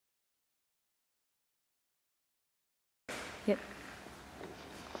Yep.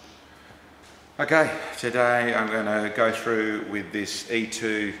 Okay, today I'm going to go through with this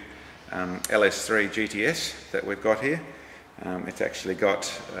E2 LS3 GTS that we've got here. It's actually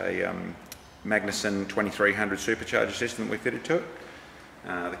got a Magnuson 2300 supercharger system that we fitted to it.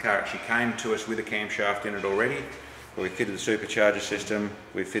 The car actually came to us with a camshaft in it already. We fitted the supercharger system,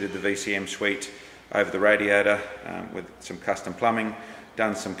 we fitted the VCM suite over the radiator with some custom plumbing,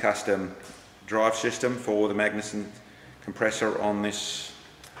 done some custom drive system for the Magnuson compressor on this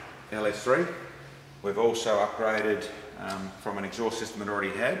LS3. We've also upgraded from an exhaust system it already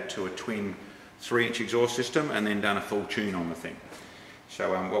had to a twin 3-inch exhaust system and then done a full tune on the thing.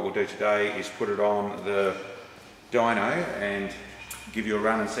 So what we'll do today is put it on the dyno and give you a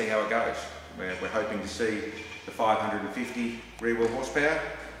run and see how it goes. We're hoping to see the 550 rear wheel horsepower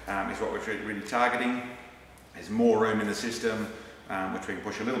is what we're really targeting. There's more room in the system which we can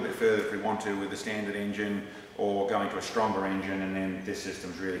push a little bit further if we want to with the standard engine or go into a stronger engine, and then this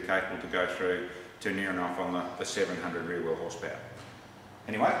system's really capable to go through to near enough on the 700 rear wheel horsepower.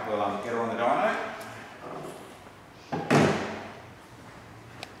 Anyway, we'll get her on the dyno